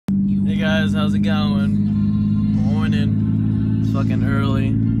Hey guys, how's it going? Morning. It's fucking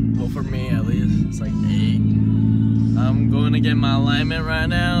early. Well, for me at least. It's like 8. I'm going to get my alignment right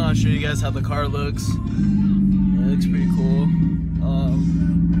now. I'll show you guys how the car looks. Yeah, it looks pretty cool.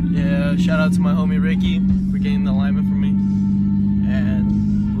 Yeah, shout out to my homie Ricky for getting the alignment for me.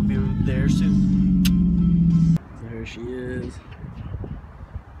 And we'll be there soon. There she is.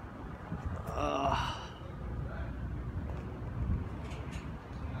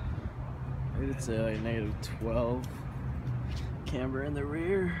 It's a -12 camber in the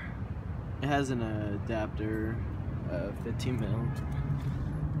rear. It has an adapter, 15 mil.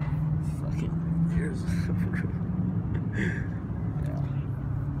 Fucking ears. Yeah.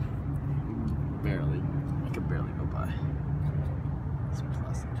 Barely. I could barely go by. Some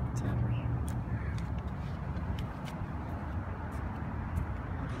plastic tamper.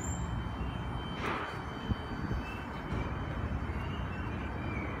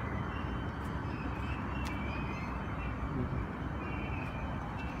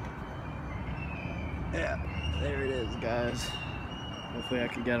 Yeah, there it is, guys. Hopefully I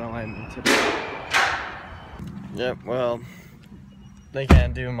can get alignment today. Yep, well, they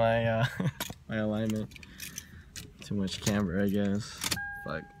can't do my my alignment. Too much camber, I guess.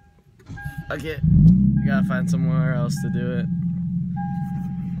 Fuck. Fuck it. We gotta find somewhere else to do it.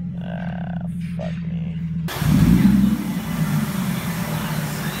 Ah, fuck me.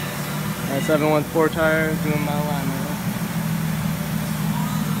 Alright, 714 tire, doing my alignment.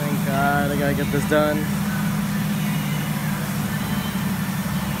 Thank God, I gotta get this done.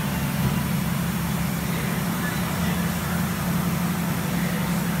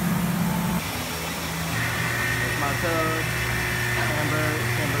 That's my code.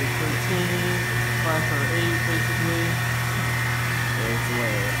 Camber 13, flash for 8 basically. It's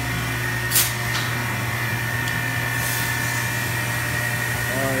lit.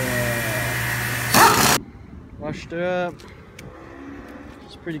 Oh yeah. Washed her up.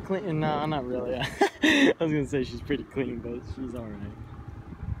 Pretty clean. No, not really. I was gonna say she's pretty clean, but she's alright.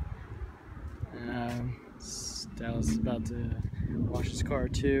 Dallas is about to wash his car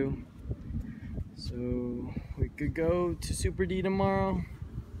too, so we could go to Super D tomorrow.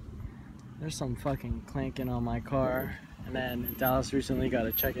 There's some fucking clanking on my car, and then Dallas recently got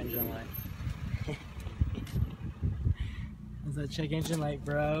a check engine light. Is that check engine light,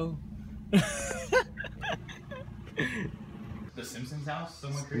 bro? The Simpsons house,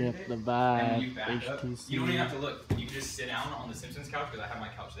 someone created Yep, the it, VIVE, and when you back up, HTC. you don't even have to look. You can just sit down on the Simpsons couch because I have my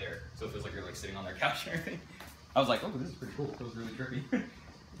couch there, so it feels like you're like sitting on their couch and everything. I was like, oh, this is pretty cool. It feels really trippy.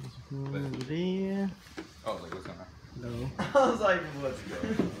 Oh, like what's going on? No. I was like, let's go.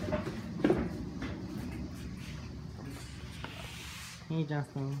 Hey,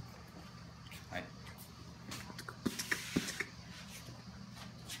 Justin. Hi.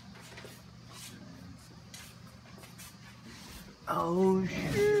 Oh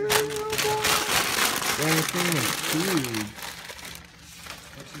shit! Everything is huge.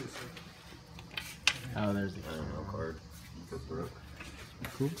 Oh, there's the other card.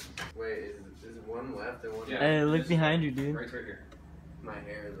 Cool. Wait, is it one left and one Yeah. right? Hey, look behind you, dude. Right here. My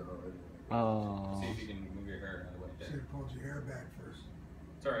hair is all over. Oh. See if you can move your hair another way. Should have pulled your hair back first.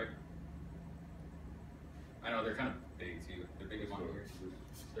 It's alright. I know, they're kind of big too. They're big as one here.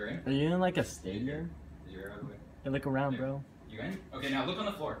 They're in? Are you in like a stadium? Is your hair out of the way? Hey, look around, bro. You in? Okay, now look on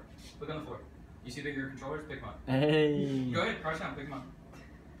the floor. Look on the floor. You see your controllers? Pick them up. Hey. Go ahead, crouch down, pick them up.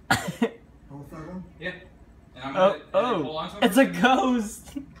 Both of them? Yeah. And I'm gonna hold on to them. It's a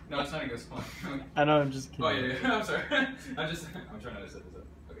ghost. No, it's not a ghost. Hold on. I know, I'm just kidding. Oh yeah, yeah. I'm sorry. I'm trying to set this up.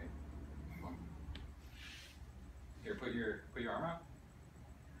 Okay. Come on. Here, put your arm out.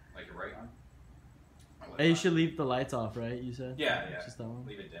 Like your right arm. Hey, you should leave the lights off, right? You said? Yeah, yeah. Just that one.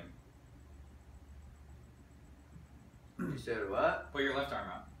 Leave it dim. You said what? Put your left arm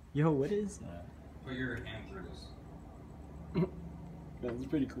out. Yo, what is that? Put your hand through this. That was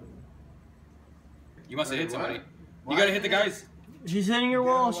pretty cool. You must have hit Wait, somebody. what? You gotta hit the guys. She's hitting your You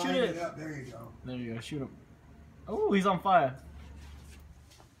wall. gotta Shoot line it. up. There you go. There you go. Shoot him. Oh, he's on fire.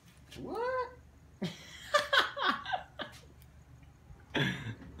 What?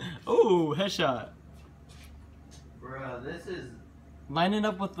 Oh, headshot. Bro, this is... Line it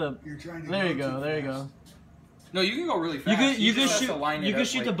up with the. You're trying to There you go go. too There you fast. go. No, you can go really You fast. could you could just have shoot to line it you could up,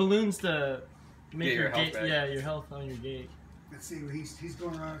 shoot like- the balloons to make Get your your health gate. back. Yeah, your health on your gate. Let's see, he's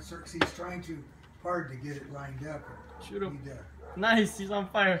going around in circles. He's trying too hard to get it lined up. Shoot him. Need to Nice. He's on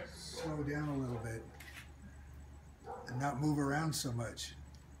fire. slow down a little bit and not move around so much.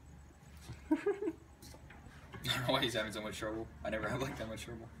 I don't know why he's having so much trouble. I never had like that much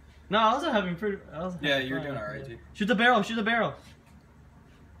trouble. No, I was having pretty. Yeah, you're doing alright, yeah. dude. Shoot the barrel. Shoot the barrel.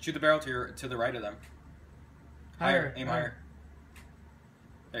 Shoot the barrel to the right of them. Higher. Aim higher.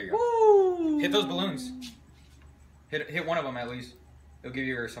 There you go. Woo! Hit those balloons. Hit one of them at least. It'll give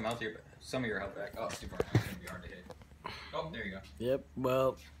you some of your health back. Oh, it's too far now. It's gonna be hard to hit. Oh, there you go. Yep.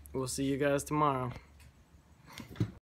 Well, we'll see you guys tomorrow.